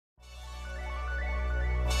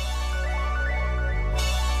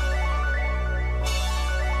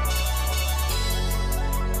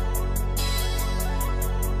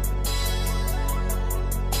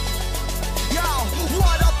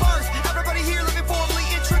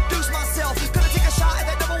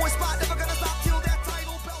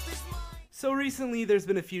recently there's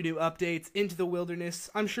been a few new updates into the wilderness.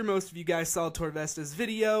 I'm sure most of you guys saw Torvesta's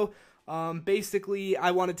video. Basically,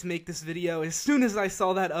 I wanted to make this video as soon as I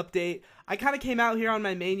saw that update. I kind of came out here on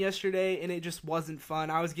my main yesterday, and it just wasn't fun.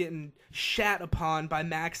 I was getting shat upon by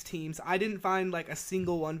max teams. I didn't find, like, a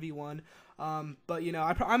single 1v1. But, you know,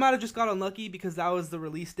 I might have just got unlucky because that was the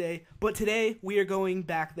release day. But today, we are going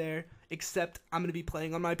back there, except I'm going to be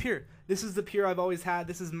playing on my pure. This is the pure I've always had.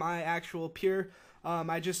 This is my actual pure.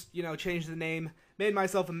 I just, you know, changed the name, made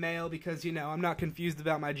myself a male because, you know, I'm not confused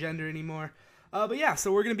about my gender anymore. But yeah,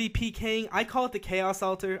 so we're going to be Pking. I call it the Chaos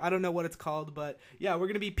Altar. I don't know what it's called, but yeah, we're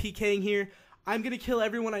going to be Pking here. I'm going to kill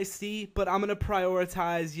everyone I see, but I'm going to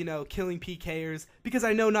prioritize, you know, killing PKers because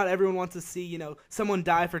I know not everyone wants to see, you know, someone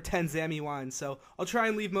die for 10 Zammy wines. So I'll try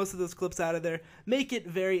and leave most of those clips out of there, make it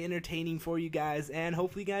very entertaining for you guys, and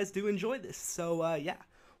hopefully you guys do enjoy this. So yeah,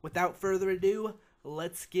 without further ado,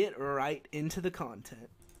 let's get right into the content.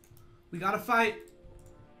 We got to fight.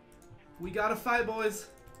 We got to fight, boys.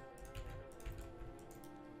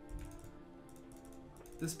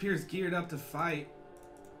 This pier's geared up to fight.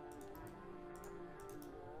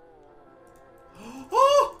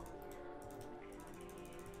 Oh!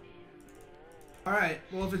 Alright,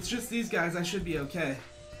 well if it's just these guys, I should be okay.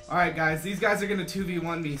 Alright guys, these guys are gonna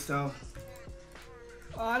 2v1 me, so...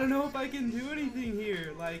 I don't know if I can do anything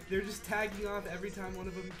here. Like, they're just tagging off every time one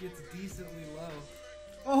of them gets decently low.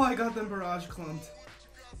 Oh, I got them barrage clumped.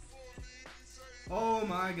 Oh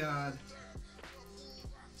my god.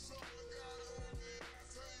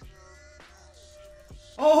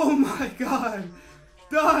 Oh my god!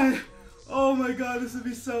 Die! Oh my god, this would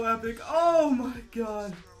be so epic. Oh my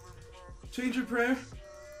god. Change your prayer.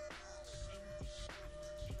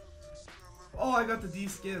 Oh, I got the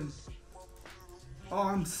D-skim. Oh,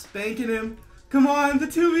 I'm spanking him. Come on, the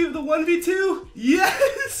 1v2.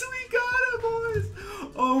 Yes, we got it,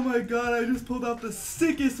 boys. Oh my god, I just pulled out the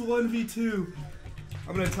sickest 1v2.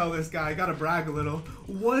 I'm gonna tell this guy, I gotta brag a little.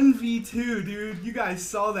 1v2, dude. You guys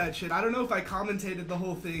saw that shit. I don't know if I commentated the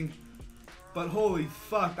whole thing, but holy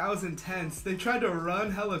fuck, that was intense. They tried to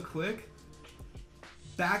run hella quick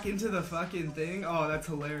back into the fucking thing. Oh, that's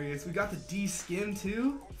hilarious. We got the D-skin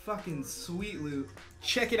too. Fucking sweet loot.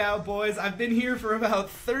 Check it out, boys. I've been here for about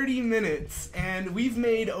 30 minutes, and we've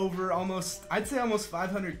made over almost, I'd say almost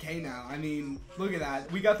 500k now. I mean, look at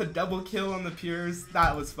that. We got the double kill on the pures.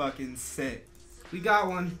 That was fucking sick. We got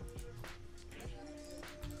one.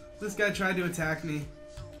 This guy tried to attack me.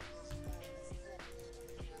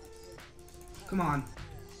 Come on.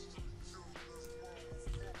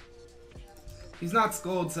 He's not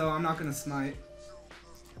skulled, so I'm not gonna smite.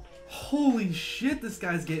 Holy shit, this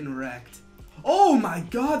guy's getting wrecked. Oh my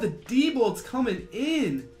god, the D-bolt's coming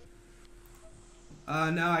in.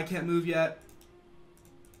 No, I can't move yet.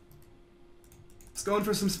 Just going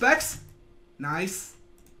for some specs. Nice.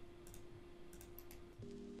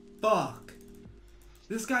 Fuck.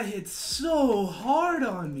 This guy hit so hard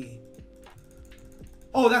on me.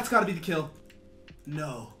 Oh, that's gotta be the kill.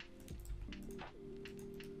 No.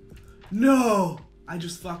 No! I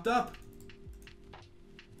just fucked up.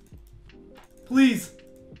 Please.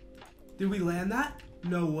 Did we land that?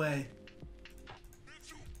 No way.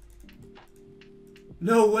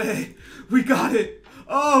 No way. We got it.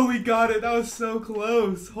 Oh, we got it. That was so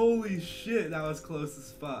close. Holy shit. That was close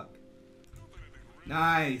as fuck.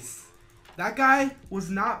 Nice. That guy was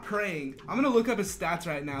not praying. I'm gonna look up his stats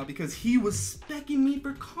right now because he was specking me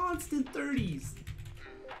for constant 30s.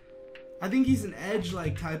 I think he's an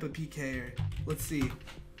edge-like type of PKer. Let's see.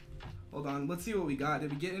 Hold on, let's see what we got.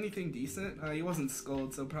 Did we get anything decent? He wasn't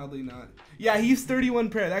skulled, so probably not. Yeah, he's 31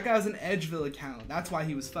 prayer. That guy was an Edgeville account. That's why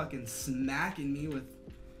he was fucking smacking me with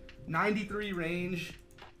 93 range,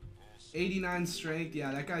 89 strength.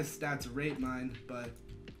 Yeah, that guy's stats rape mine, but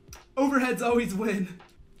overheads always win.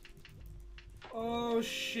 Oh,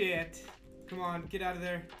 shit. Come on, get out of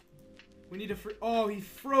there. We need to oh, he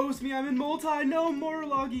froze me. I'm in multi. No more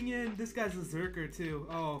logging in. This guy's a Zerker, too.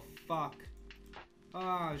 Oh, fuck.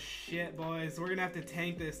 Oh, shit, boys. We're gonna have to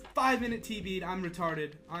tank this. 5-minute TB'd. I'm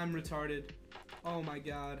retarded. I'm retarded. Oh, my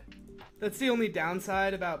God. That's the only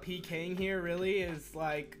downside about Pking here, really, is,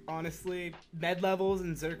 like, honestly, med levels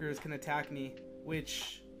and Zerkers can attack me,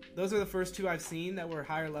 which... Those are the first two I've seen that were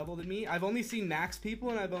higher level than me. I've only seen max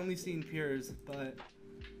people and I've only seen pures, but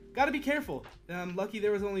gotta be careful. I'm lucky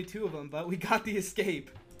there was only 2 of them, but we got the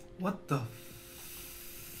escape. What the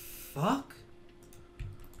fuck?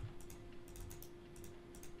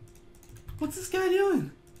 What's this guy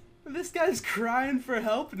doing? This guy's crying for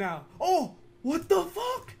help now. Oh, what the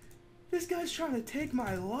fuck? This guy's trying to take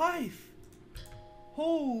my life.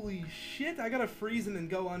 Holy shit, I gotta freeze him and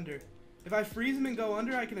go under. If I freeze him and go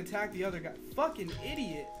under, I can attack the other guy. Fucking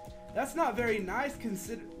idiot. That's not very nice.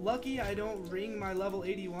 Consider lucky I don't ring my level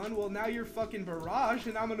 81. Well, now you're fucking barrage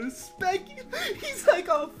and I'm gonna spank you. He's like,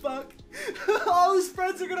 oh fuck. All his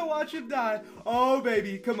friends are gonna watch him die. Oh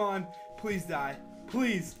baby, come on. Please die.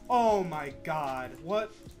 Please. Oh my god.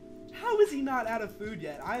 What? How is he not out of food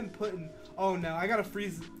yet? I am putting... Oh no, I gotta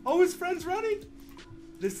freeze... Oh, his friend's running?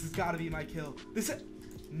 This has gotta be my kill.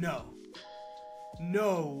 No.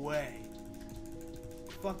 No way.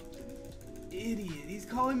 Fuck. Idiot. He's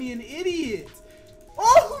calling me an idiot.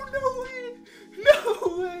 Oh, no way.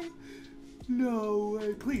 No way. No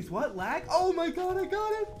way. Please, what? Lag? Oh my god, I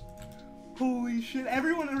got him. Holy shit.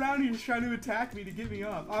 Everyone around here is trying to attack me to get me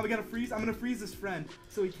off. Oh, I gotta freeze. I'm gonna freeze this friend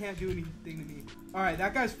so he can't do anything to me. Alright,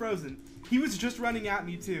 that guy's frozen. He was just running at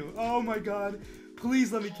me too. Oh my god.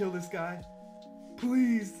 Please let me kill this guy.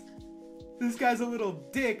 Please. This guy's a little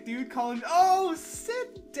dick, dude. Calling. Oh,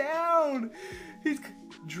 sit down. He's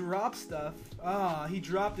dropped stuff. Ah, he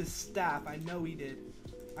dropped his staff. I know he did.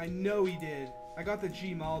 I know he did. I got the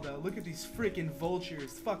G Maldo. Look at these freaking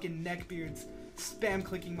vultures. Fucking neckbeards. Spam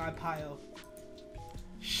clicking my pile.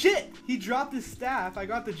 Shit! He dropped his staff. I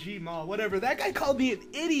got the G Mal. Whatever. That guy called me an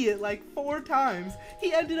idiot like 4 times.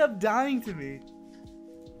 He ended up dying to me.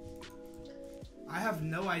 I have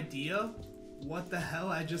no idea what the hell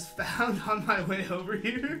I just found on my way over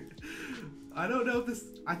here. I don't know if this...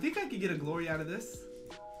 I think I could get a glory out of this.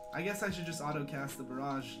 I guess I should just auto-cast the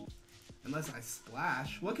barrage. Unless I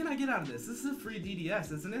splash. What can I get out of this? This is a free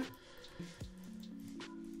DDS, isn't it?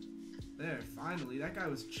 There, finally. That guy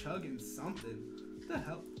was chugging something. What the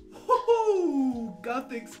hell? Oh,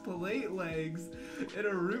 Guthix plate legs in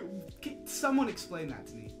a root. Someone explain that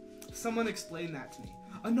to me. Someone explain that to me.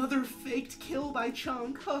 Another faked kill by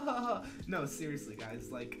Chunk. No, seriously, guys.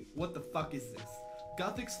 Like, what the fuck is this?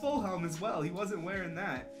 Guthix full helm as well. He wasn't wearing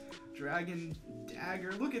that. Dragon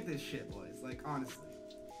dagger. Look at this shit, boys. Like, honestly.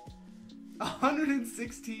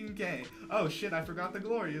 116k. Oh shit, I forgot the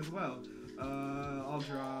glory as well. I'll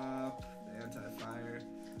drop anti-fire.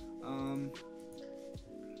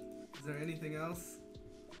 Is there anything else?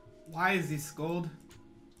 Why is he scold?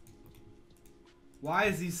 Why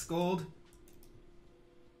is he scold?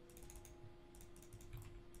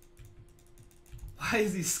 Why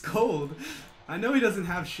is he scold? I know he doesn't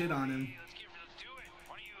have shit on him.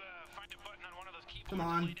 Come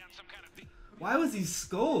on. Why was he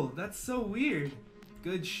scold? That's so weird.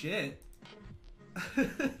 Good shit.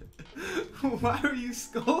 Why are you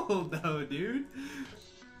scold though, dude?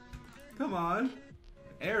 Come on.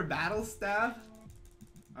 Air battle staff.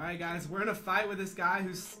 Alright guys, we're in a fight with this guy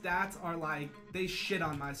whose stats are like, they shit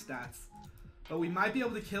on my stats. But we might be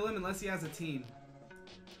able to kill him unless he has a team.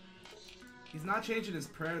 He's not changing his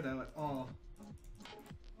prayer though at all.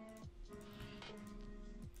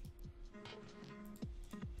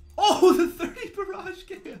 Oh, the 30 barrage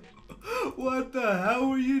KO. What the hell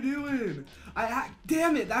were you doing?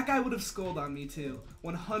 Damn it, that guy would have scolded on me too.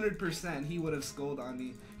 100% he would have scolded on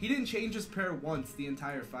me. He didn't change his prayer once the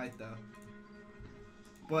entire fight though.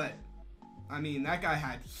 But, I mean, that guy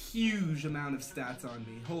had huge amount of stats on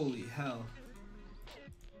me. Holy hell.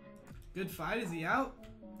 Good fight, is he out?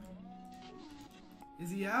 Is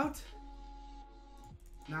he out?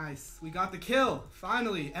 Nice, we got the kill,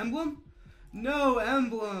 finally. Emblem? No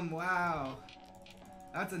emblem, wow.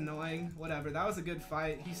 That's annoying, whatever, that was a good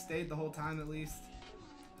fight. He stayed the whole time at least.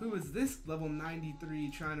 Who is this level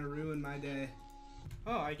 93 trying to ruin my day?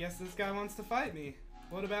 Oh, I guess this guy wants to fight me.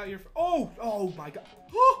 What about your... Oh my god.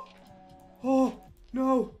 Oh,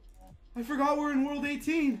 no. I forgot we're in World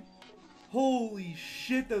 18. Holy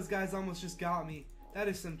shit, those guys almost just got me. That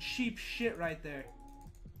is some cheap shit right there.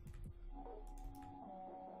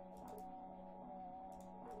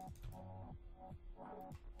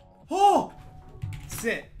 Oh!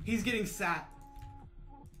 Sit. He's getting sat.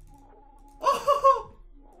 Oh!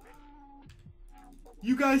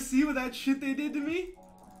 You guys see what that shit they did to me?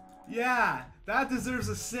 Yeah, that deserves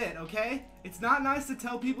a sit, okay? It's not nice to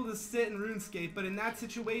tell people to sit in RuneScape, but in that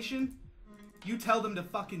situation, you tell them to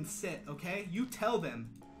fucking sit, okay? You tell them,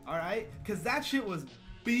 alright? Because that shit was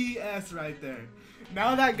BS right there.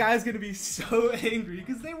 Now that guy's gonna be so angry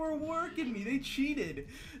because they were working me. They cheated.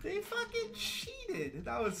 They fucking cheated.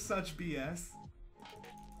 That was such BS.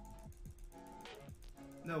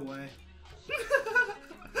 No way.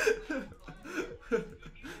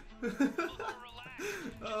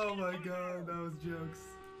 Oh my god, that was jokes.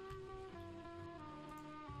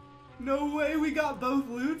 No way, we got both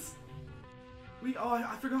loots.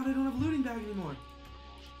 I forgot I don't have a looting bag anymore.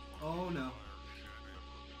 Oh no.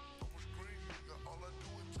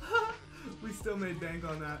 We still made bank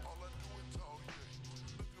on that.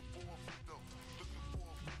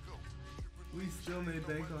 We still made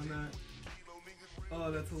bank on that.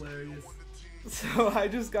 Oh, that's hilarious. So I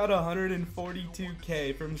just got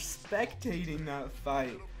 142k from spectating that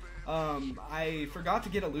fight. I forgot to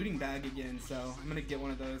get a looting bag again, so I'm gonna get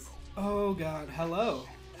one of those. Oh god, hello.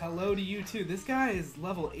 Hello to you too. This guy is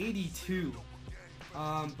level 82.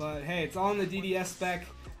 But hey, it's all in the DDS spec.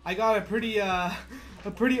 I got a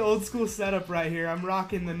pretty old school setup right here. I'm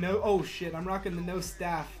rocking the I'm rocking the no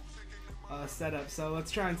staff setup. So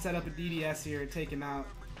let's try and set up a DDS here and take him out.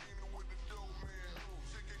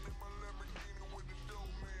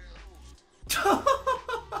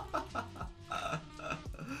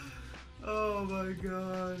 Oh my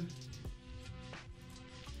god.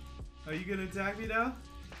 Are you gonna attack me now?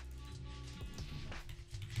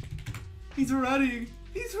 He's running!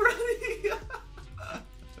 He's running!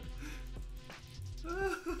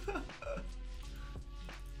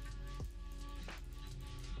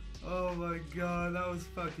 Oh my god, that was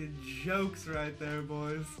fucking jokes right there,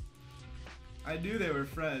 boys. I knew they were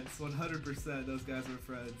friends. 100% those guys were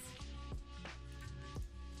friends.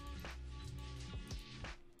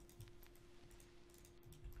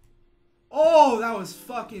 Oh, that was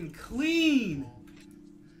fucking clean!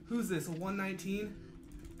 Who's this, a 119?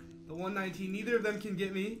 The 119, neither of them can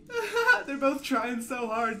get me. They're both trying so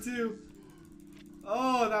hard too.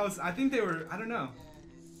 Oh, that was, I think they were, I don't know.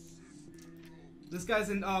 This guy's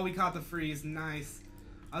in, oh, we caught the freeze, nice.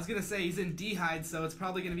 I was gonna say, he's in dehyde, so it's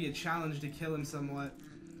probably gonna be a challenge to kill him somewhat.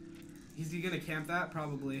 Is he gonna camp that?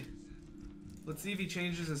 Probably. Let's see if he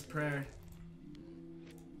changes his prayer.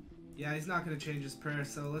 Yeah, he's not gonna change his prayer,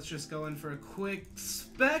 so let's just go in for a quick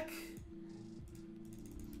spec.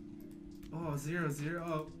 Oh, 0-0.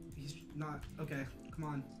 Oh, he's not. Okay, come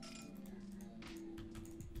on.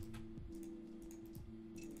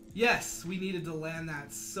 Yes, we needed to land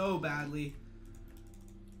that so badly.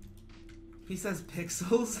 He says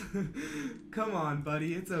pixels. Come on,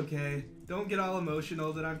 buddy, it's okay. Don't get all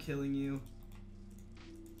emotional that I'm killing you.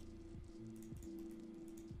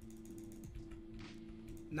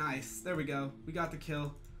 Nice, there we go. We got the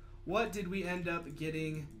kill. What did we end up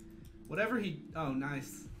getting? Whatever he, oh,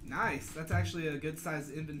 nice. Nice, that's actually a good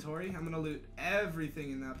sized inventory. I'm gonna loot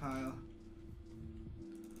everything in that pile.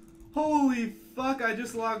 Holy fuck, I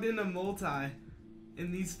just logged into multi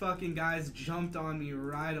and these fucking guys jumped on me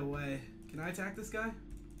right away. Can I attack this guy?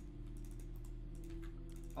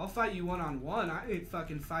 I'll fight you one-on-one. I ain't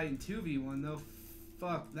fucking fighting 2v1 though.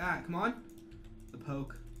 Fuck that. Come on. The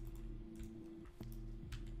poke.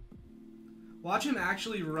 Watch him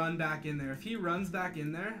actually run back in there. If he runs back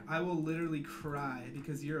in there, I will literally cry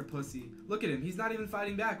because you're a pussy. Look at him. He's not even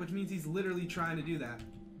fighting back, which means he's literally trying to do that.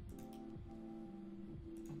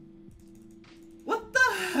 What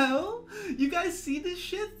the hell? You guys see this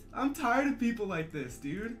shit? I'm tired of people like this,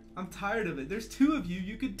 dude. I'm tired of it. There's two of you.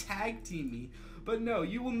 You could tag team me. But no,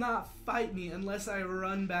 you will not fight me unless I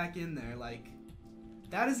run back in there. Like,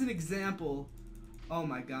 that is an example. Oh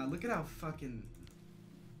my god, look at how fucking...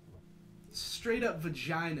 straight up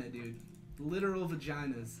vagina, dude. Literal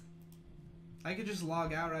vaginas. I could just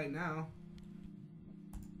log out right now.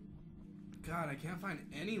 God, I can't find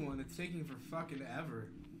anyone. It's taking for fucking ever.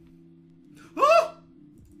 Ah!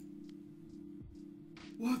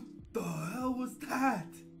 What the hell was that?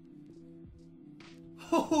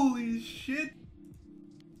 Holy shit.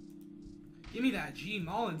 Give me that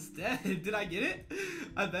G-Maul instead. Did I get it?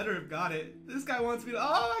 I better have got it. This guy wants me to...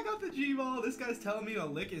 Oh, I got the G-Maul. This guy's telling me to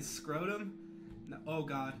lick his scrotum. No, oh,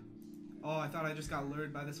 God. Oh, I thought I just got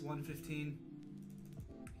lured by this 115.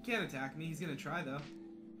 He can't attack me. He's going to try, though.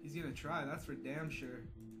 He's going to try. That's for damn sure.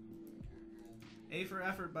 A for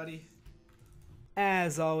effort, buddy.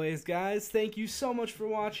 As always, guys, thank you so much for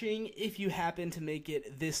watching. If you happen to make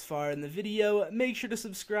it this far in the video, make sure to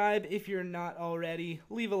subscribe if you're not already.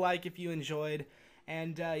 Leave a like if you enjoyed.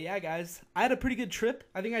 And yeah, guys, I had a pretty good trip.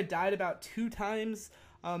 I think I died about 2 times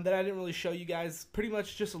that I didn't really show you guys. Pretty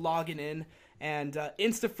much just logging in and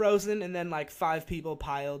insta-frozen and then like 5 people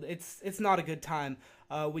piled. It's not a good time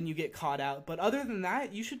when you get caught out. But other than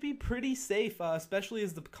that, you should be pretty safe, especially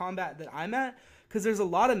as the combat that I'm at. Because there's a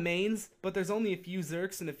lot of mains, but there's only a few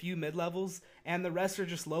Zerks and a few mid-levels, and the rest are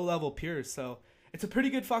just low-level pures, so it's a pretty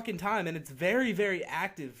good fucking time, and it's very, very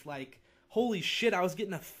active. Like, holy shit, I was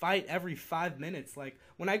getting a fight every 5 minutes. Like,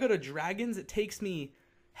 when I go to Dragons, it takes me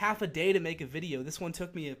half a day to make a video. This one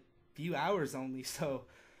took me a few hours only, so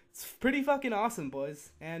it's pretty fucking awesome,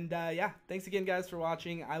 boys. And yeah, thanks again, guys, for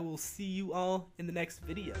watching. I will see you all in the next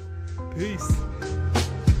video. Peace.